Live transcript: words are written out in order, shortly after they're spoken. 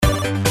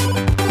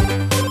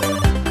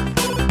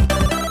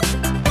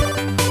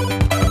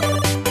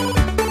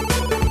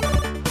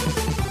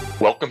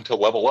Welcome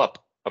to Level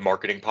Up, a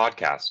marketing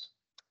podcast.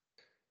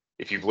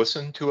 If you've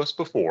listened to us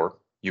before,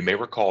 you may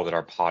recall that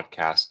our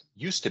podcast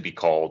used to be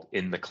called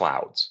In the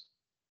Clouds.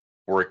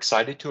 We're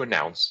excited to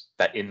announce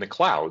that In the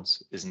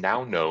Clouds is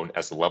now known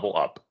as Level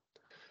Up.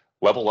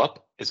 Level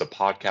Up is a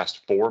podcast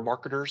for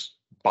marketers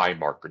by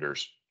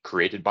marketers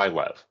created by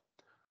Lev,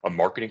 a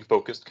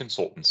marketing-focused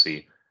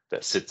consultancy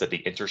that sits at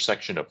the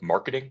intersection of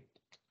marketing,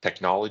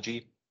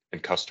 technology,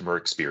 and customer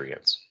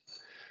experience.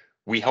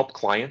 We help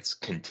clients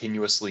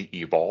continuously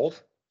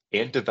evolve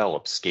and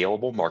develop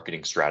scalable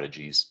marketing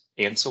strategies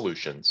and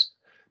solutions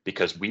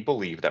because we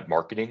believe that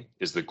marketing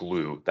is the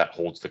glue that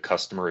holds the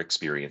customer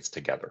experience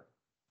together.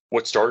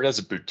 What started as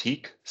a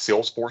boutique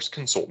Salesforce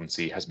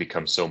consultancy has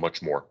become so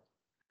much more.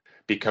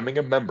 Becoming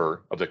a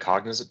member of the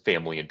Cognizant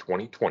family in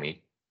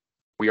 2020,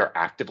 we are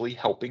actively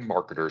helping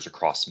marketers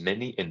across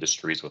many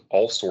industries with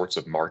all sorts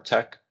of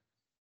MarTech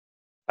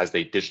as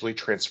they digitally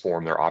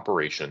transform their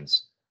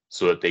operations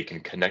so that they can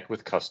connect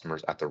with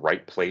customers at the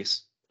right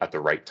place at the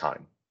right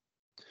time.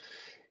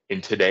 In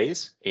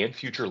today's and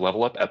future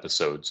Level Up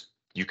episodes,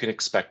 you can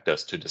expect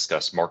us to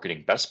discuss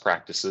marketing best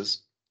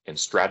practices and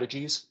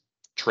strategies,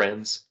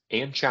 trends,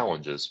 and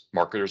challenges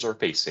marketers are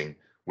facing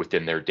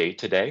within their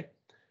day-to-day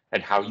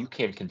and how you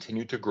can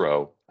continue to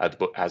grow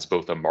as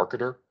both a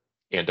marketer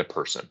and a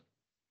person.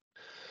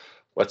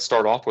 Let's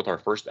start off with our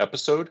first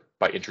episode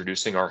by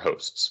introducing our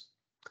hosts.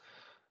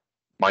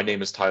 My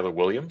name is Tyler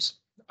Williams.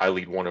 I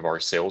lead one of our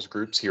sales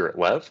groups here at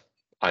Lev.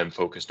 I'm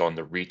focused on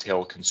the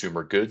retail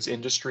consumer goods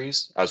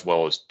industries, as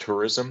well as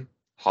tourism,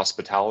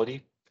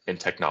 hospitality, and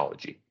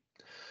technology.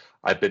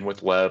 I've been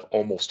with Lev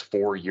almost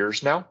 4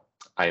 years now.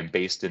 I am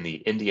based in the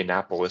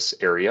Indianapolis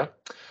area,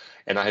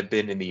 and I have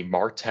been in the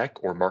MarTech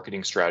or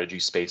marketing strategy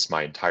space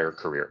my entire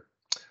career.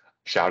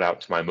 Shout out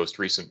to my most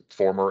recent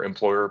former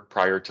employer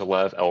prior to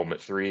Lev,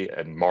 Element 3,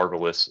 and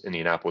marvelous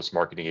Indianapolis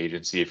marketing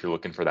agency if you're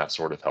looking for that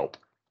sort of help.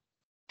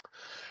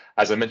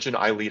 As I mentioned,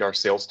 I lead our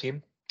sales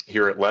team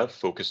here at Lev,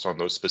 focused on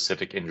those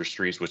specific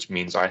industries, which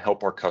means I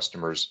help our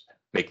customers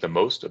make the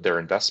most of their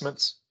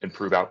investments and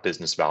prove out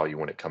business value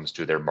when it comes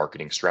to their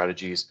marketing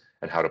strategies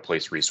and how to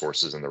place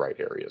resources in the right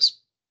areas.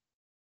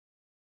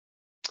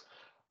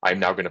 I'm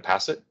now going to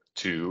pass it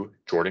to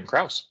Jordan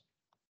Kraus.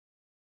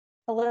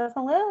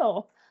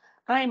 Hello.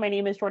 Hi, my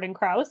name is Jordan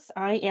Kraus.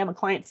 I am a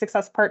client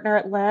success partner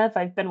at Lev.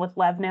 I've been with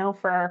Lev now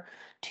for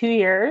 2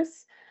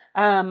 years.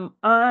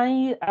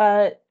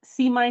 I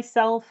see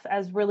myself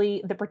as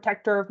really the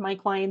protector of my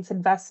clients'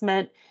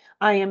 investment.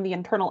 I am the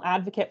internal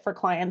advocate for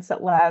clients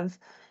at Lev.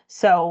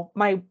 So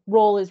my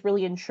role is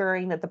really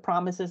ensuring that the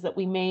promises that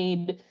we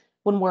made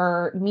when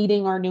we're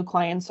meeting our new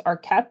clients are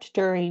kept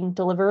during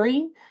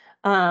delivery.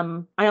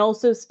 I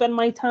also spend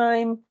my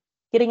time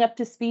getting up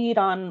to speed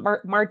on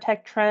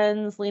MarTech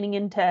trends, leaning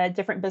into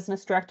different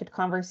business-directed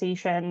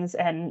conversations,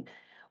 and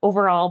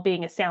overall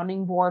being a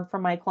sounding board for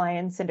my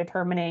clients and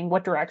determining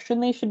what direction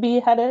they should be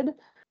headed.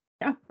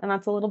 Yeah, and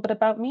that's a little bit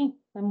about me.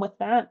 And with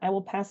that, I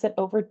will pass it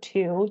over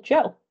to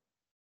Joe.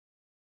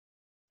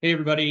 Hey,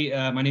 everybody.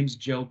 My name is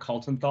Joe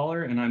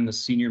Kaltenthaler, and I'm the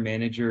Senior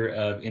Manager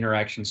of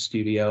Interaction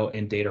Studio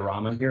and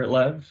Datorama here at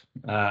Lev.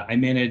 I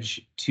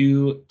manage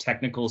 2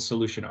 technical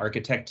solution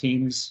architect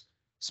teams,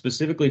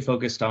 specifically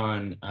focused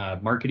on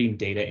marketing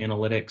data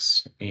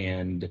analytics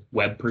and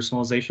web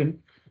personalization.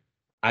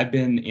 I've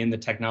been in the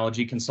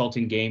technology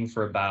consulting game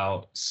for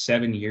about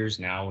 7 years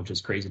now, which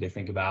is crazy to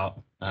think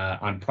about,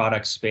 on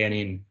products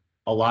spanning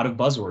a lot of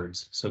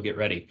buzzwords. So get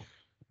ready.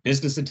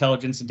 Business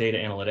intelligence and data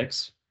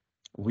analytics,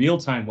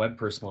 real-time web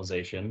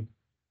personalization,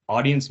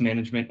 audience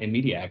management, and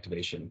media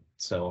activation.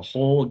 So a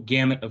whole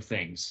gamut of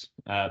things.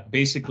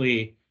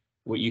 Basically,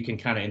 what you can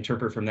kind of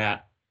interpret from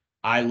that,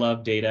 I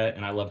love data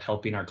and I love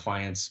helping our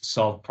clients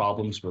solve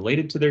problems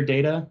related to their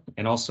data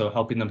and also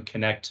helping them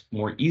connect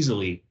more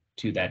easily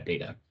to that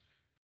data.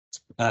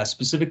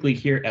 Specifically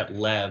here at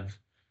Lev,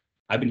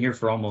 I've been here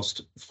for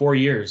almost 4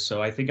 years,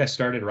 so I think I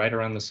started right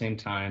around the same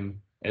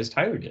time as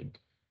Tyler did.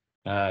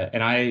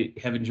 And I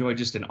have enjoyed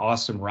just an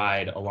awesome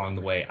ride along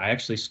the way. I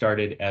actually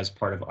started as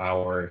part of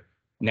our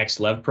Next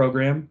Lev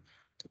program,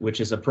 which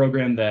is a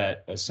program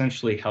that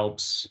essentially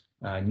helps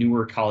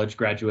newer college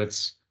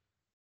graduates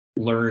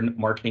learn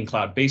marketing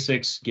cloud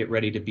basics, get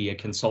ready to be a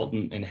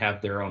consultant, and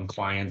have their own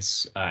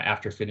clients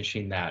after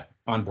finishing that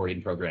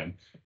onboarding program.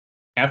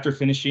 After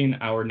finishing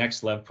our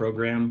Next Lev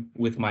program,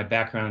 with my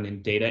background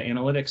in data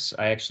analytics,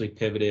 I actually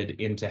pivoted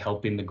into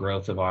helping the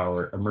growth of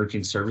our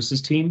emerging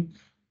services team,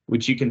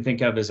 which you can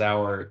think of as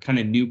our kind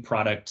of new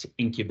product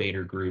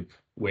incubator group,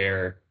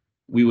 where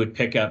we would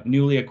pick up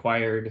newly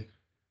acquired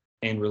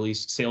and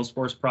released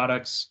Salesforce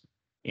products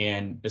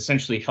and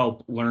essentially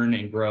help learn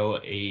and grow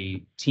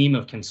a team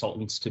of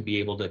consultants to be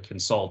able to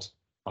consult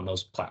on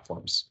those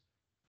platforms.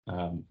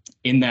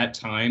 In that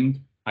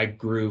time, I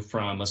grew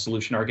from a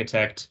solution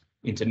architect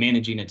into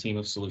managing a team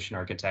of solution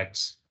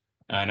architects.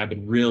 And I've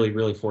been really,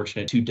 really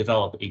fortunate to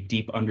develop a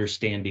deep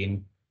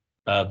understanding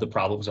of the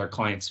problems our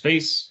clients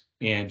face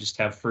and just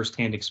have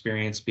firsthand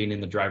experience being in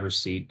the driver's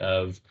seat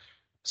of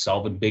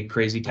solving big,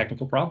 crazy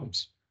technical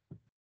problems.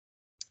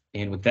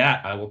 And with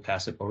that, I will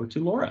pass it over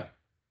to Laura.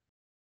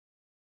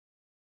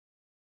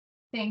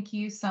 Thank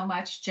you so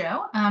much,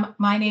 Joe.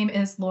 My name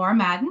is Laura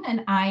Madden,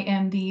 and I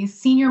am the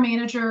Senior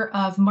Manager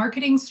of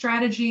Marketing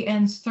Strategy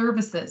and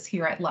Services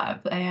here at Lev.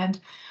 And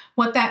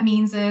what that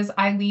means is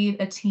I lead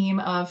a team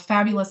of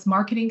fabulous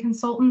marketing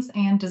consultants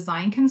and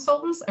design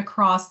consultants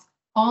across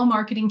all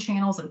marketing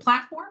channels and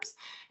platforms.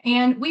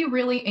 And we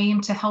really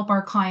aim to help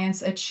our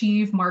clients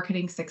achieve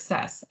marketing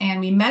success. And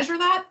we measure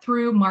that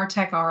through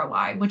MarTech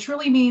ROI, which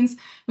really means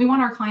we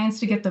want our clients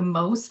to get the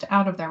most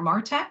out of their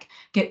MarTech,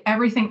 get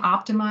everything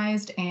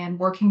optimized and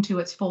working to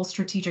its full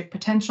strategic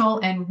potential,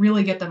 and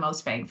really get the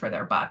most bang for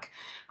their buck.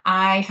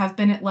 I have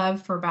been at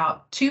Lev for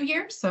about 2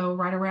 years, so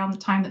right around the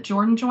time that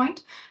Jordan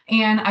joined.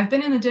 And I've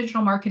been in the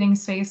digital marketing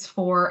space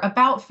for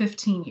about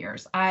 15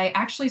 years. I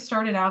actually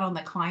started out on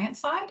the client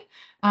side,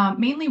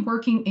 mainly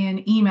working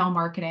in email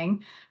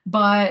marketing,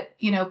 but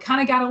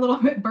kind of got a little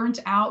bit burnt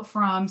out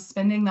from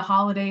spending the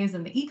holidays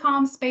in the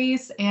e-com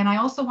space. And I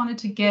also wanted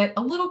to get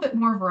a little bit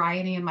more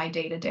variety in my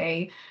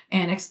day-to-day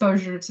and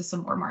exposure to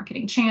some more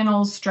marketing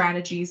channels,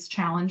 strategies,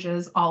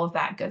 challenges, all of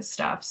that good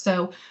stuff.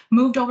 So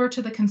moved over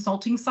to the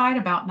consulting side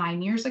about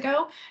 9 years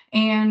ago.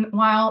 And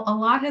while a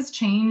lot has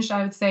changed,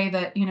 I would say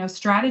that,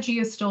 strategy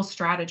is still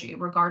strategy,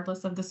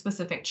 regardless of the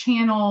specific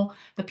channel,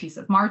 the piece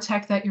of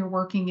MarTech that you're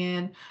working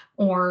in,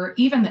 or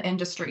even the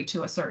industry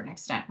to a certain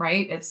extent,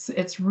 right?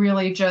 It's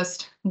really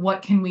just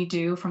what can we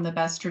do from the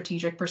best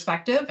strategic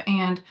perspective.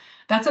 And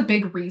that's a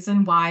big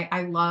reason why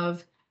I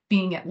love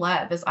being at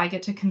Lev, is I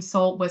get to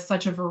consult with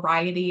such a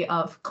variety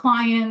of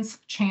clients,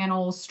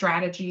 channels,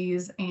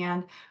 strategies,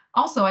 and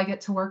also I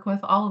get to work with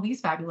all of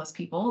these fabulous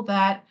people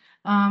that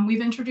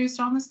we've introduced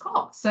on this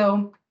call.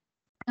 So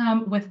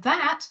with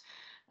that,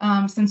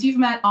 since you've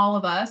met all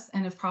of us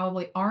and have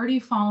probably already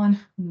fallen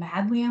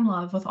madly in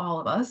love with all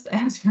of us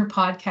as your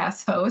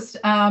podcast host,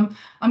 I'm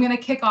going to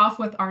kick off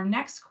with our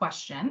next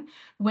question,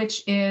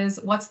 which is,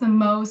 what's the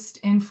most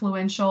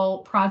influential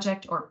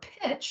project or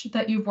pitch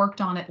that you've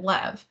worked on at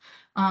Lev?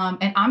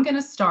 And I'm going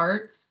to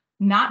start,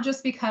 not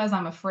just because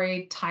I'm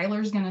afraid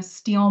Tyler's going to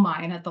steal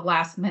mine at the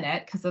last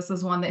minute, because this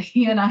is one that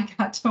he and I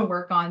got to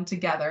work on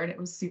together, and it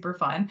was super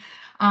fun.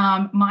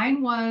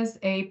 Mine was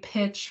a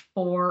pitch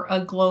for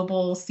a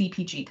global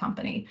CPG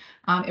company.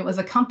 It was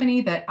a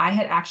company that I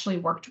had actually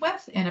worked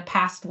with in a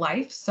past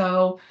life.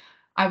 So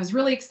I was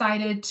really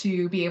excited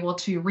to be able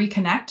to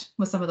reconnect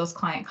with some of those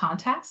client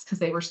contacts because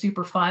they were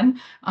super fun,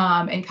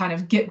 and kind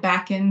of get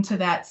back into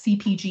that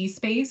CPG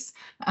space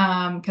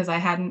because I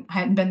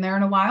hadn't been there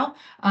in a while.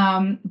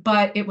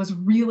 But it was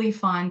really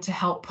fun to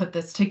help put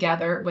this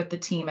together with the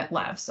team at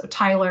Lev. So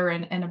Tyler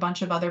and a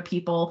bunch of other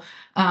people,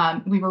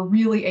 we were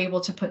really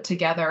able to put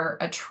together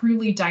a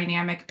truly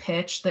dynamic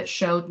pitch that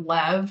showed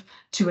Lev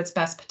to its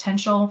best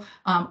potential.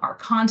 Our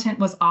content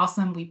was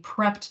awesome. We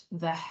prepped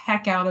the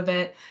heck out of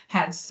it,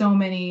 had so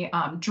many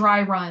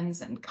dry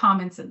runs and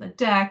comments in the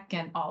deck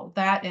and all of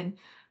that. And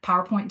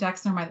PowerPoint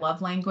decks are my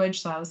love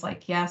language. So I was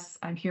like, yes,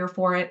 I'm here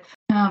for it.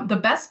 The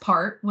best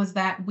part was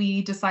that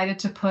we decided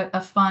to put a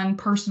fun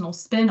personal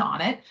spin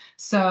on it.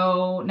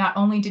 So not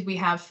only did we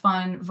have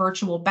fun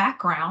virtual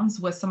backgrounds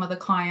with some of the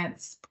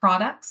clients'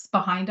 products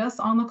behind us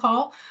on the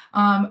call,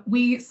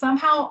 we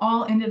somehow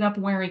all ended up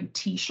wearing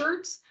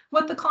t-shirts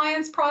with the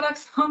client's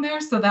products on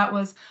there. So that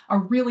was a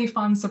really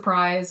fun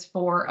surprise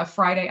for a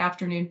Friday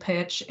afternoon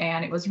pitch,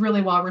 and it was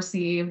really well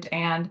received.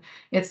 And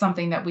it's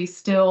something that we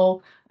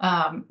still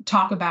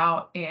talk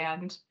about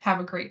and have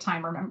a great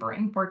time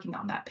remembering working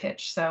on that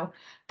pitch. So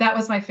that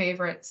was my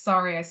favorite.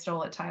 Sorry, I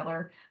stole it,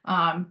 Tyler.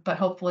 But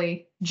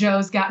hopefully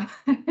Joe's got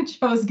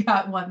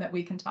one that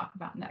we can talk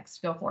about next.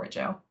 Feel for it,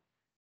 Joe.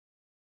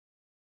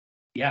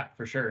 Yeah,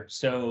 for sure.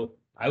 So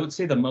I would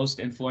say the most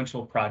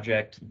influential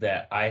project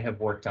that I have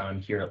worked on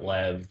here at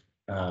Lev,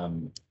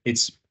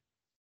 it's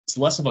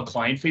less of a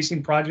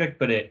client-facing project,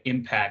 but it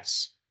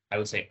impacts, I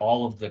would say,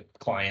 all of the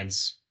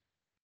clients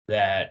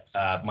that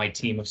my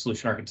team of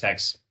solution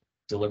architects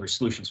delivers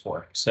solutions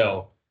for.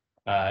 So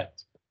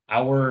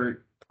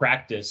our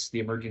practice, the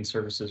Emerging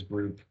Services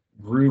Group,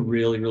 grew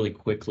really, really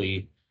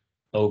quickly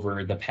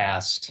over the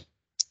past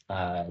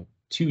 2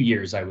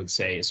 years, I would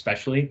say,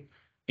 especially.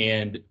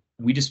 And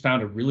we just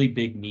found a really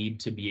big need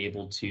to be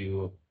able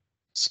to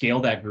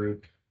scale that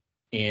group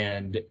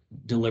and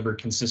deliver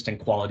consistent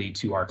quality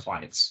to our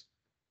clients.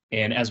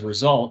 And as a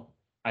result,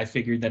 I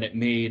figured that it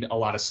made a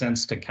lot of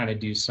sense to kind of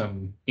do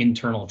some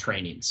internal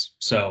trainings.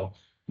 So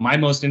my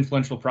most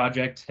influential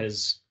project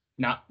has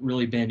not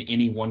really been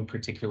any one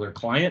particular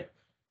client,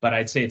 but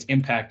I'd say it's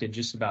impacted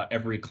just about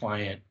every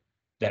client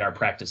that our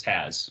practice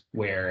has,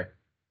 where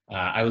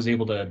I was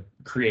able to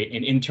create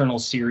an internal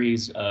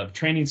series of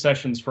training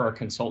sessions for our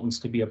consultants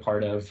to be a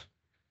part of,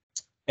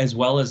 as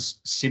well as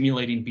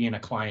simulating being a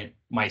client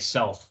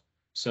myself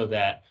so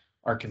that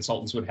our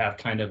consultants would have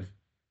kind of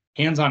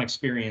hands-on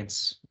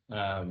experience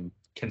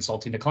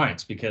consulting to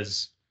clients,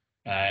 because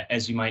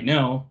as you might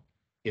know,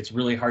 it's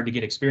really hard to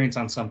get experience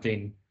on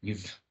something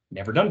you've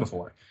never done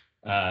before.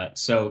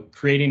 So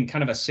creating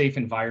kind of a safe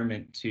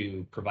environment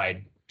to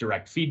provide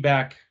direct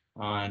feedback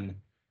on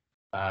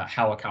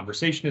how a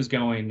conversation is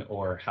going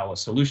or how a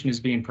solution is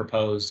being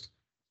proposed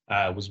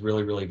was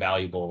really, really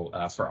valuable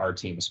for our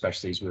team,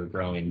 especially as we were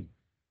growing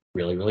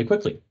really, really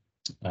quickly.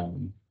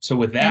 So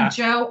with that, and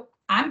Joe,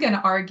 I'm going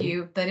to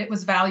argue that it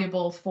was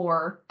valuable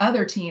for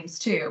other teams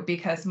too,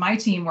 because my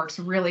team works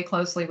really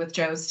closely with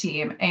Joe's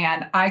team,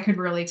 and I could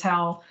really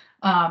tell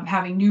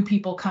having new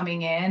people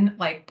coming in,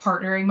 like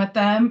partnering with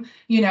them,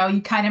 you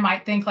kind of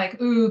might think like,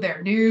 ooh,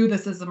 they're new,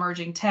 this is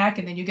emerging tech.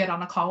 And then you get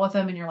on a call with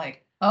them and you're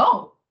like,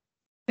 oh,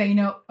 they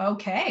know,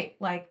 okay,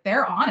 like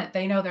they're on it.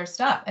 They know their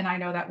stuff. And I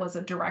know that was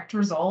a direct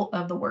result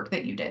of the work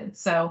that you did.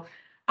 So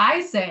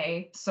I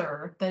say,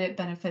 sir, that it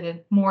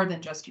benefited more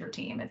than just your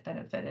team. It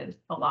benefited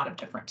a lot of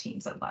different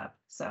teams at Lev.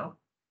 So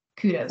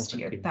kudos to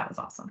you. That was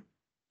awesome.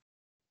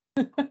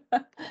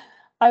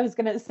 I was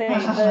gonna say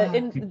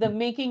the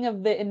making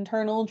of the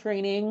internal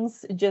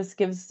trainings just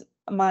gives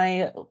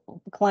my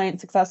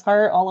client success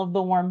heart all of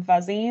the warm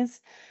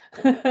fuzzies,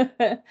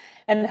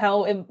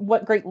 and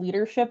what great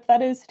leadership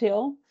that is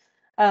too,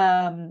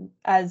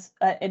 as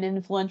an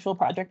influential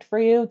project for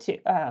you too.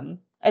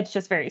 It's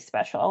just very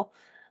special.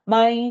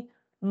 My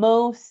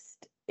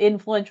most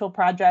influential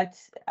project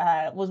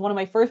was one of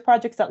my first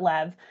projects at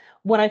Lev.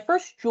 When I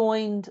first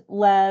joined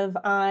Lev,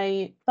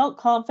 I felt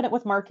confident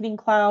with Marketing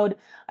Cloud.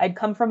 I'd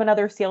come from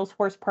another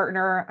Salesforce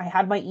partner. I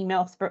had my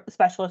email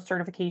specialist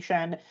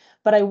certification,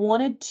 but I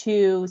wanted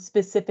to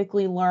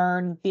specifically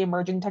learn the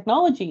emerging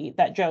technology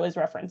that Joe is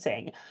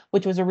referencing,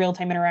 which was a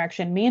real-time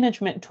interaction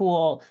management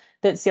tool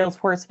that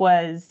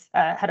Salesforce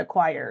had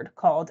acquired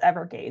called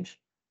Evergage.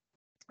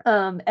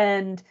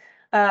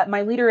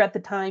 My leader at the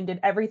time did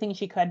everything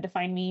she could to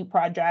find me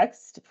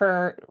projects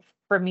for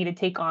me to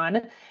take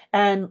on.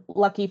 And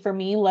lucky for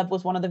me, Lev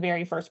was one of the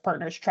very first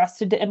partners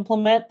trusted to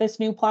implement this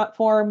new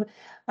platform.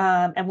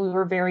 And we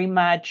were very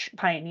much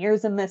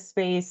pioneers in this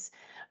space.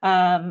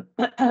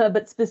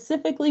 But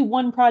specifically,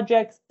 one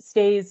project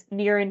stays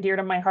near and dear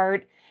to my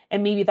heart.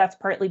 And maybe that's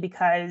partly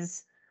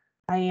because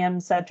I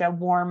am such a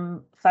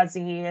warm,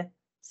 fuzzy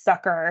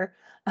sucker.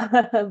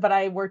 But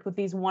I worked with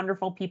these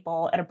wonderful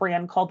people at a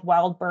brand called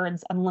Wild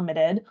Birds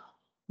Unlimited.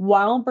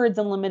 Wild Birds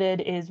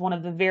Unlimited is one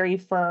of the very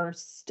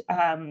first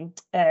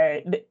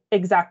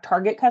exact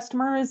target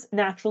customers.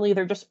 Naturally,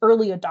 they're just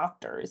early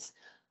adopters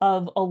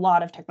of a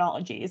lot of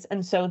technologies.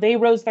 And so they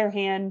rose their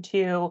hand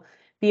to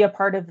be a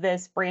part of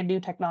this brand new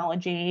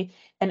technology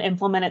and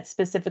implement it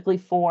specifically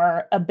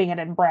for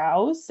abandoned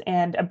browse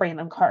and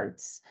abandoned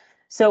carts.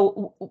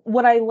 So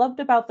what I loved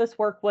about this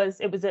work was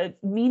it was a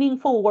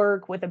meaningful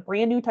work with a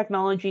brand new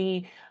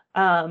technology,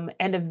 and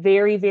a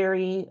very,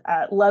 very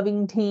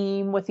loving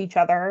team with each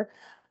other.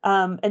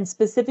 And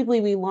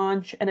specifically, we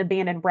launched an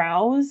abandoned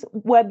browse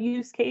web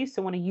use case.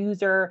 So when a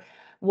user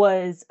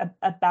was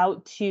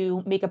about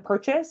to make a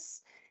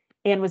purchase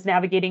and was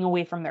navigating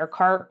away from their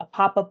cart, a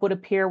pop-up would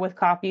appear with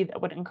copy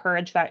that would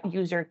encourage that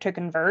user to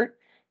convert.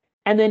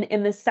 And then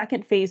in the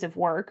second phase of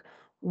work,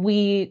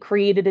 we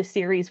created a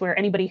series where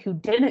anybody who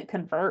didn't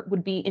convert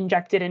would be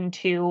injected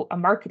into a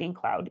Marketing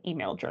Cloud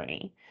email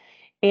journey.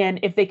 And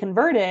if they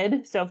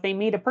converted, so if they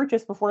made a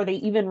purchase before they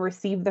even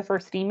received the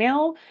first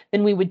email,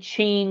 then we would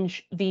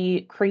change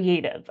the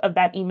creative of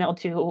that email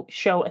to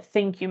show a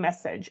thank you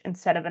message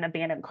instead of an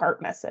abandoned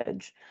cart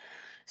message.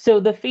 So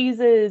the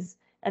phases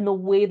and the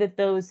way that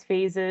those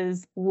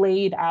phases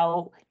laid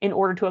out in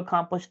order to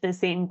accomplish the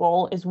same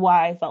goal is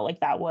why I felt like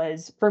that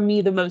was, for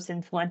me, the most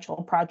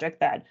influential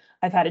project that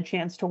I've had a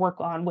chance to work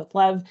on with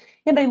Lev.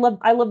 And I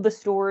love the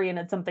story, and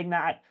it's something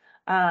that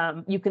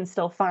you can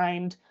still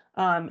find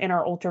in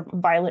our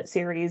Ultraviolet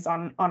series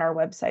on our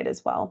website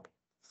as well.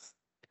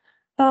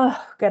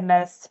 Oh,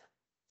 goodness.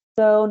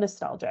 So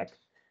nostalgic.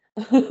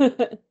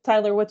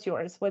 Tyler, what's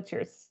yours?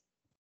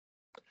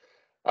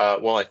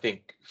 Well, I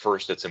think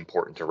first it's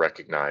important to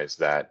recognize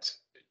that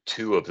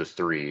two of the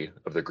three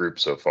of the group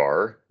so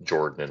far,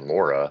 Jordan and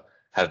Laura,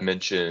 have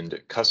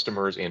mentioned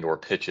customers and or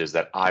pitches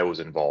that I was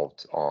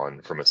involved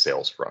on from a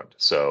sales front.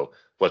 So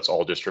let's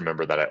all just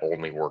remember that I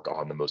only work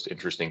on the most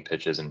interesting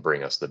pitches and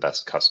bring us the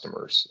best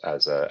customers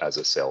as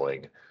a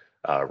selling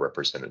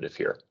representative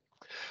here.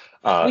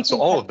 So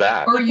all of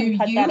that. Or you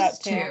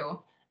used to.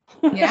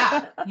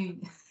 Yeah.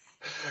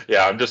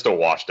 Yeah, I'm just a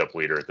washed up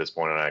leader at this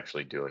point. I don't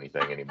actually do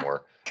anything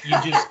anymore.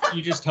 You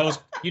just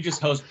host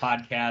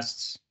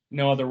podcasts.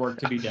 No other work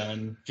to be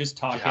done. Just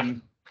talking,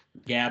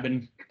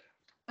 gabbing.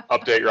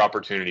 Update your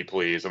opportunity,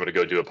 please. I'm going to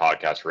go do a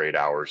podcast for 8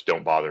 hours.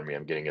 Don't bother me.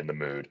 I'm getting in the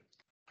mood.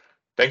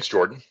 Thanks,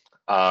 Jordan.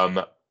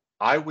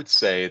 I would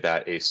say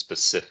that a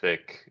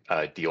specific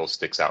deal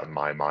sticks out in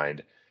my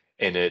mind,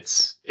 and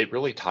it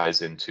really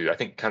ties into, I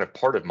think, kind of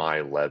part of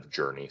my Lev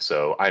journey.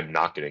 So I'm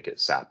not going to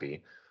get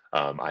sappy.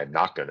 I'm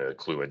not going to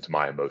clue into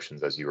my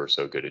emotions as you are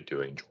so good at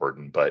doing,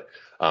 Jordan. But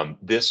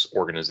this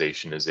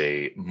organization is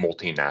a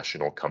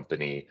multinational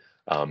company.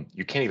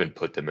 You can't even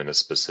put them in a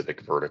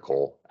specific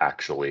vertical,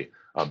 actually,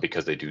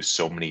 because they do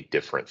so many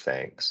different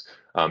things.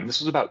 This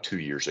was about 2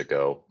 years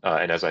ago.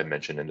 And as I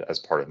mentioned, and as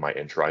part of my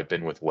intro, I've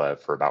been with Lev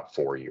for about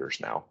 4 years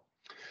now.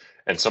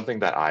 And something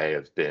that I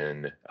have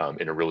been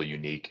in a really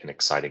unique and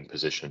exciting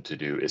position to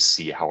do is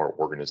see how our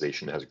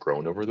organization has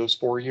grown over those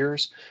 4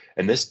 years.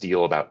 And this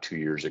deal about 2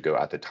 years ago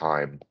at the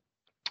time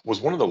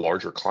was one of the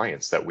larger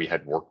clients that we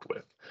had worked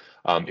with.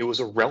 It was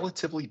a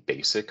relatively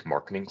basic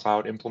Marketing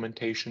Cloud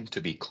implementation,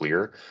 to be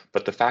clear,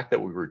 but the fact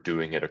that we were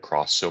doing it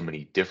across so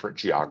many different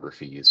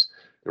geographies,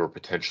 there were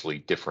potentially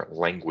different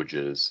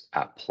languages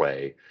at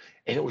play,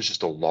 and it was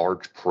just a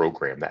large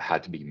program that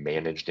had to be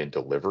managed and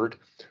delivered,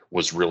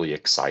 was really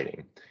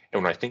exciting.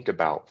 And when I think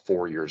about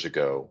 4 years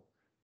ago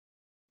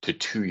to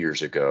 2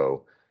 years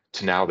ago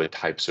to now, the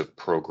types of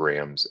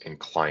programs and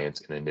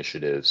clients and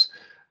initiatives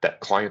that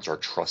clients are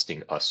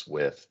trusting us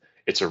with,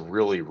 it's a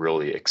really,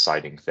 really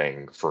exciting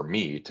thing for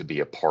me to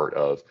be a part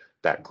of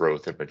that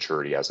growth and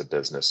maturity as a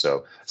business.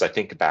 So as I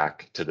think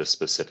back to this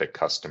specific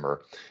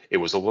customer, it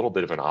was a little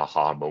bit of an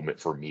aha moment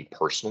for me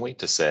personally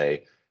to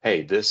say,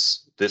 hey,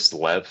 this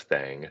Lev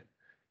thing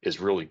is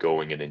really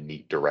going in a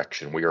neat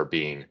direction. We are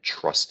being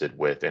trusted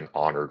with and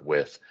honored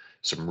with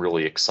some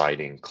really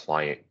exciting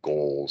client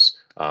goals,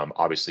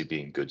 obviously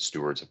being good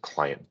stewards of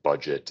client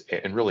budget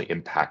and really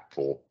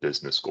impactful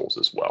business goals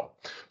as well.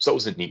 So that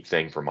was a neat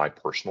thing for my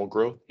personal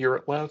growth here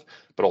at Lev,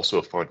 but also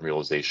a fun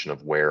realization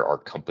of where our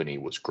company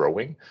was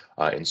growing.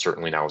 And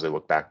certainly now, as I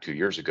look back 2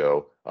 years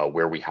ago,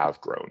 where we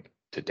have grown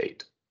to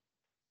date.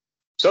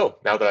 So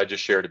now that I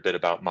just shared a bit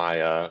about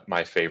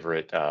my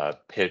favorite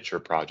pitch or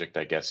project,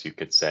 I guess you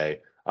could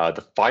say,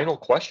 the final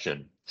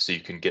question, so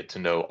you can get to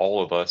know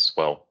all of us,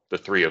 well, the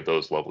three of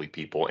those lovely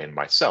people and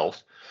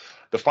myself.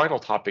 The final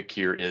topic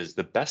here is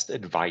the best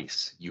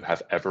advice you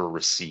have ever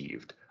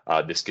received.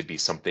 This could be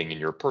something in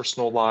your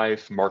personal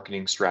life,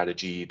 marketing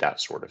strategy, that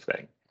sort of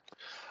thing.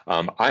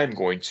 I am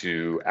going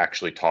to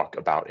actually talk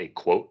about a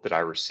quote that I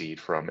received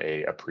from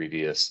a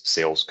previous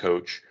sales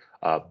coach,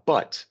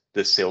 but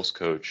this sales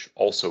coach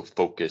also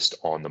focused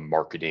on the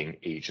marketing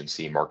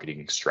agency,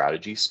 marketing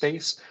strategy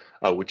space,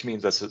 which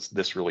means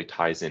this really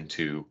ties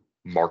into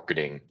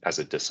marketing as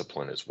a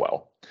discipline as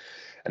well.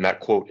 And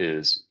that quote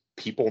is,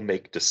 "People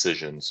make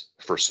decisions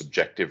for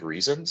subjective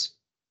reasons,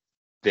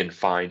 then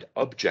find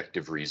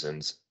objective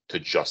reasons to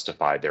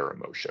justify their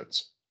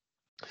emotions."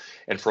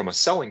 And from a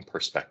selling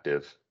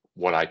perspective,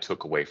 what I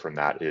took away from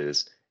that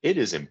is it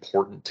is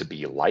important to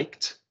be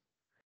liked,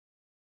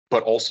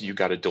 but also you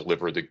got to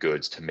deliver the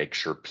goods to make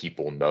sure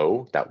people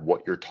know that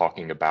what you're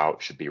talking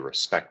about should be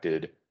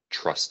respected,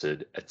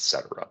 trusted,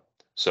 etc.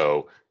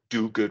 So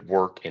do good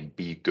work and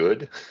be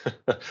good.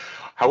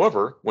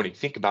 However, when you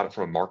think about it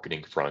from a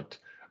marketing front,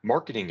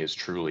 marketing is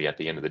truly, at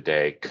the end of the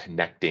day,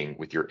 connecting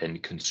with your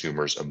end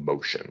consumer's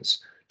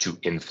emotions to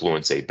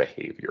influence a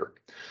behavior.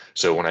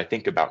 So when I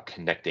think about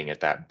connecting at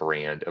that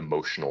brand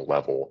emotional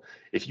level,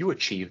 if you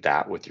achieve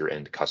that with your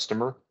end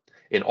customer,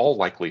 in all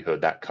likelihood,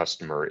 that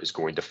customer is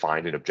going to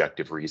find an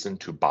objective reason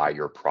to buy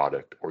your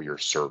product or your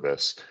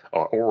service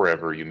or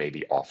wherever you may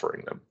be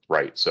offering them,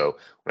 right? So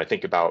when I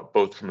think about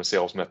both from a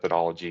sales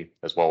methodology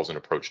as well as an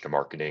approach to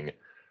marketing,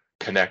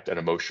 connect an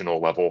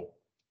emotional level,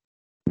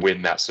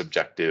 win that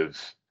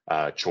subjective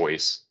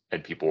choice,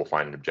 and people will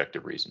find an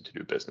objective reason to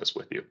do business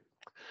with you.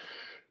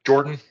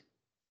 Jordan,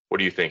 what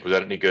do you think? Was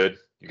that any good?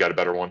 You got a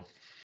better one?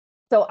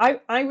 So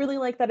I really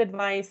like that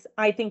advice.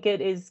 I think it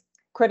is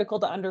critical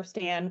to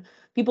understand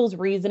people's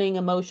reasoning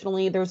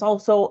emotionally. There's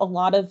also a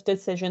lot of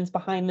decisions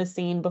behind the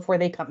scene before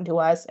they come to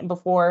us and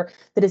before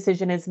the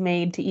decision is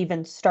made to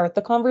even start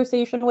the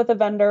conversation with a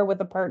vendor, with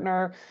a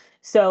partner.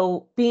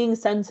 So being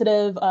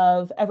sensitive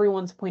of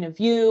everyone's point of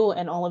view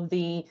and all of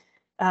the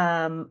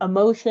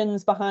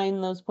emotions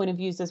behind those point of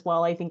views as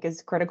well, I think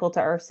is critical to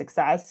our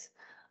success.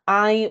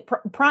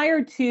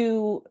 Prior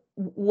to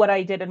what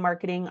I did in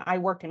marketing, I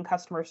worked in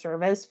customer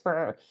service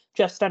for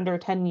just under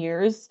 10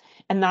 years,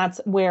 and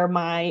that's where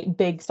my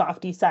big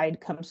softy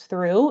side comes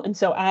through. And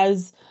so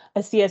as a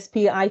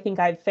CSP, I think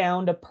I've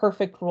found a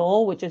perfect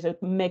role, which is a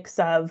mix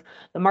of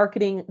the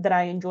marketing that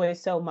I enjoy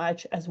so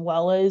much, as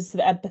well as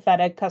the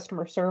empathetic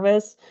customer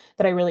service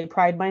that I really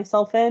pride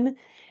myself in.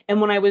 And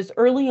when I was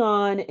early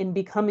on in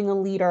becoming a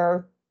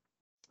leader,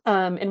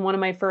 in one of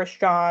my first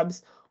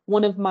jobs,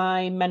 one of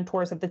my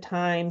mentors at the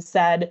time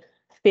said,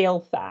 "Fail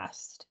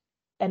fast."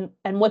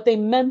 And what they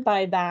meant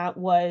by that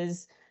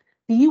was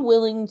be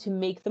willing to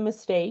make the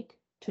mistake,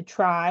 to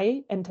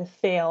try and to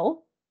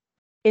fail,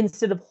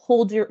 instead of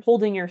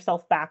holding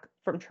yourself back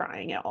from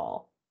trying at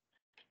all.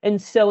 And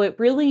so it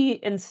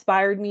really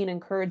inspired me and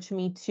encouraged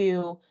me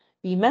to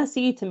be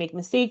messy, to make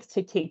mistakes,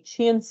 to take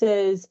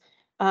chances,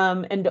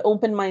 and to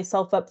open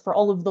myself up for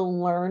all of the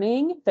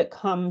learning that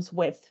comes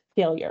with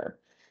failure.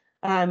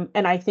 And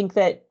I think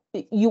that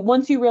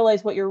once you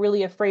realize what you're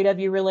really afraid of,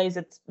 you realize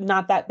it's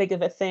not that big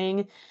of a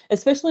thing,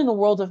 especially in the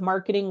world of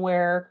marketing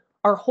where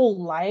our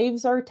whole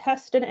lives are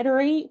test and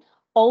iterate.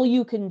 All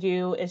you can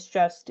do is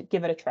just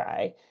give it a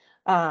try.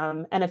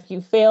 And if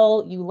you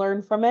fail, you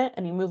learn from it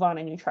and you move on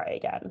and you try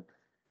again.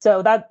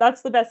 So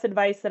that's the best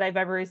advice that I've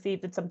ever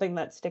received. It's something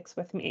that sticks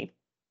with me.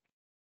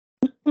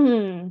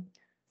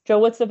 Joe,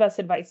 what's the best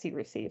advice you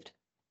received?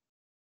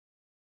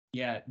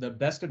 Yeah, the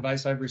best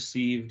advice I've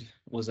received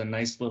was a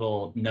nice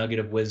little nugget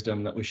of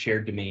wisdom that was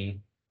shared to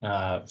me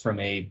from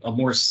a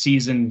more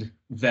seasoned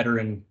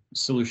veteran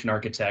solution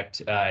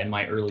architect in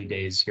my early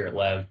days here at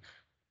Lev.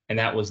 And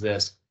that was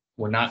this: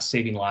 we're not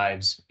saving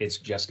lives, it's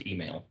just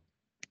email.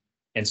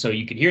 And so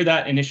you could hear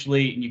that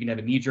initially, and you can have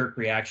a knee-jerk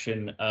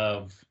reaction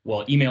of,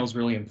 well, email is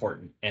really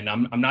important. And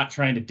I'm not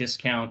trying to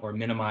discount or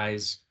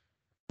minimize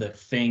the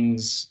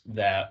things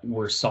that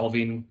we're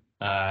solving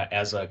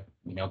as a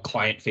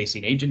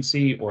client-facing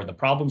agency, or the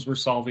problems we're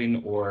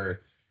solving,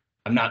 or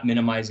I'm not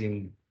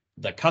minimizing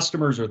the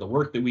customers or the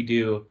work that we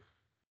do.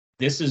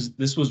 This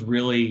was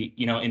really,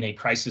 in a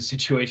crisis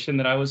situation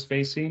that I was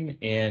facing,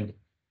 and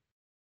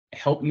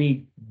helped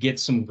me get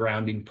some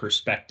grounding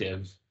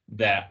perspective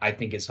that I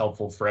think is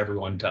helpful for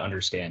everyone to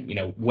understand.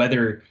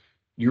 Whether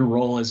your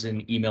role is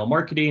in email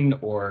marketing,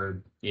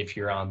 or if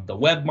you're on the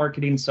web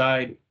marketing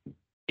side,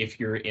 if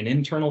you're an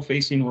internal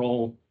facing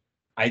role,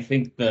 I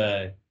think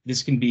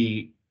this can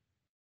be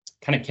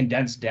kind of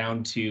condensed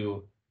down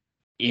to,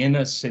 in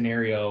a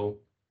scenario,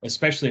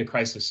 especially a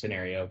crisis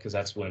scenario, because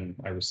that's when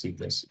I received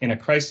this. In a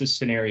crisis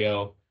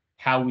scenario,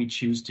 how we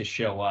choose to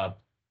show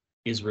up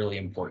is really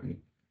important.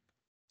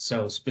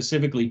 So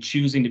specifically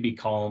choosing to be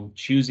calm,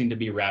 choosing to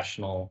be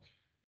rational,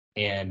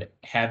 and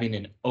having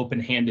an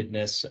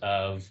open-handedness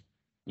of,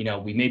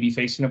 we may be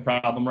facing a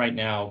problem right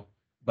now,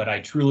 but I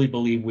truly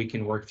believe we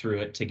can work through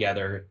it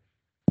together.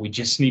 We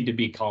just need to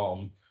be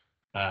calm.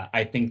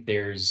 I think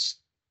there's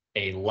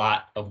a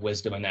lot of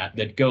wisdom in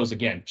that goes,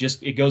 again,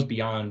 it goes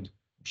beyond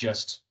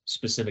just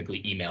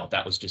specifically email.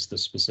 That was just the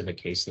specific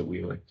case that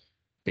we were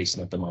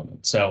facing at the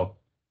moment. So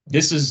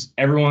this is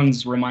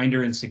everyone's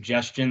reminder and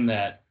suggestion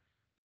that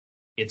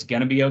it's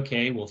going to be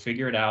okay. We'll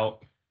figure it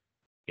out.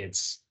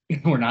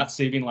 We're not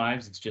saving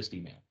lives. It's just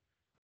email.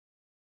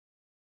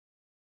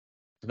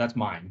 So that's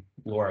mine.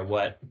 Laura,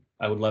 what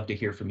I would love to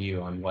hear from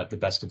you on what the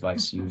best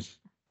advice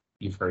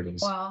you've heard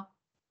is. Well,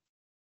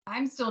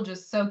 I'm still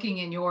just soaking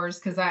in yours,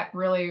 because that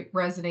really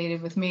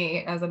resonated with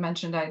me. As I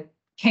mentioned, I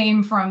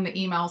came from the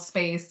email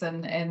space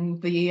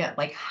and the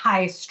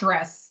high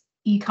stress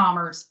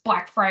e-commerce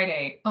Black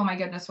Friday. Oh my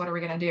goodness, what are we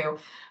going to do?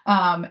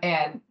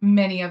 And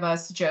many of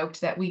us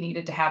joked that we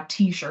needed to have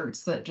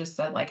t-shirts that just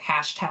said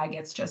hashtag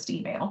it's just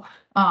email,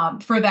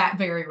 for that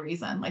very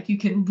reason. You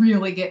can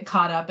really get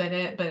caught up in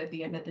it, but at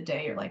the end of the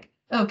day, you're like,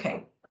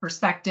 okay,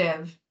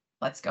 perspective,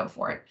 let's go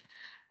for it.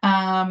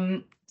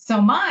 So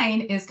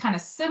mine is kind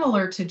of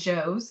similar to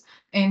Joe's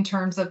in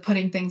terms of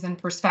putting things in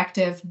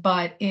perspective,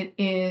 but it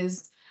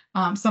is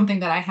something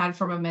that I had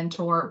from a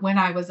mentor when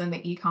I was in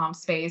the e-com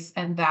space,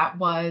 and that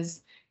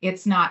was,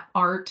 it's not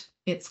art,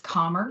 it's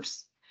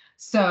commerce.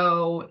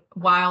 So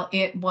while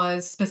it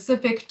was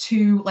specific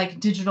to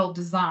digital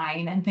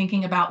design and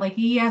thinking about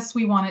yes,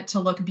 we want it to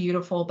look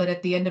beautiful, but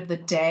at the end of the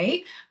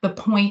day, the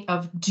point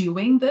of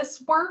doing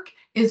this work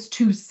is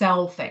to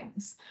sell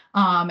things.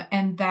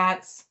 And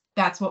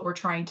that's what we're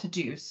trying to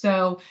do.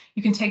 So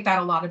you can take that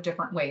a lot of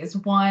different ways.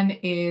 One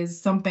is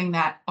something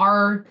that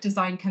our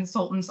design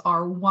consultants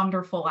are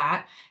wonderful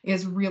at,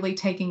 is really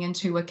taking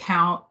into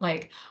account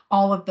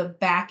all of the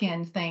back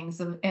end things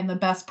and the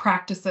best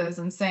practices,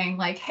 and saying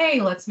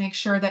hey, let's make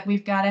sure that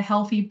we've got a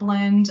healthy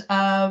blend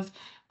of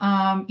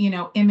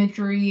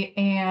imagery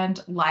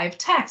and live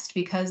text,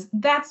 because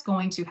that's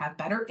going to have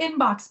better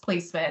inbox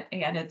placement,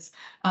 and it's,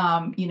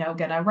 going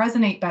to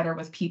resonate better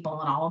with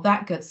people and all of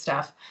that good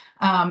stuff.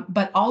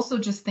 But also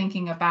just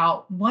thinking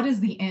about what is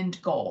the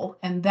end goal.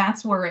 And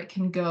that's where it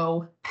can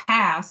go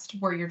past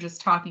where you're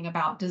just talking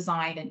about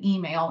design and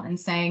email, and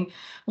saying,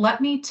 let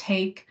me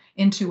take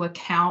into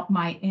account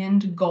my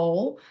end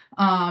goal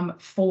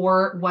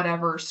for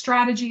whatever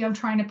strategy I'm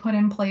trying to put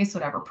in place,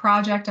 whatever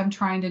project I'm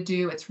trying to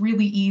do. It's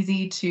really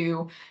easy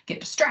to get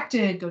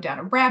distracted, go down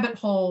a rabbit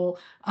hole,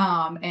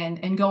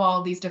 and go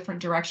all these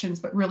different directions,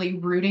 but really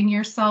rooting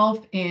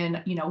yourself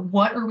in,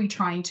 what are we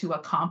trying to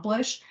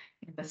accomplish?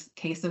 In this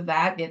case of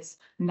that, it's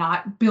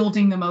not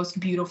building the most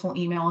beautiful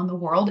email in the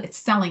world, it's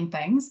selling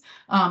things.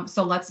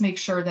 So let's make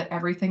sure that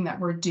everything that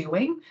we're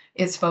doing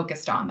is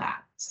focused on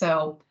that.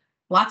 So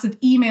lots of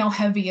email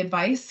heavy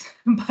advice,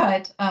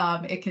 but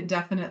it can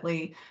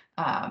definitely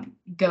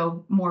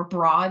go more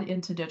broad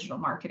into digital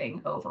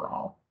marketing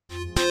overall.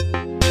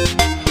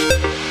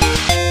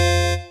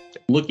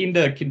 Looking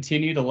to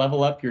continue to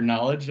level up your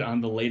knowledge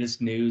on the latest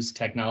news,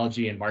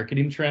 technology, and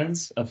marketing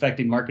trends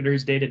affecting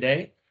marketers day to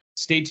day?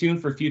 Stay tuned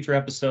for future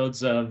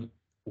episodes of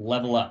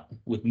Level Up,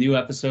 with new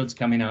episodes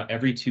coming out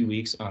every 2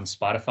 weeks on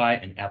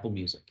Spotify and Apple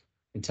Music.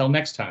 Until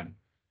next time,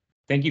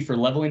 thank you for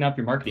leveling up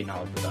your marketing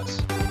knowledge with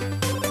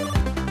us.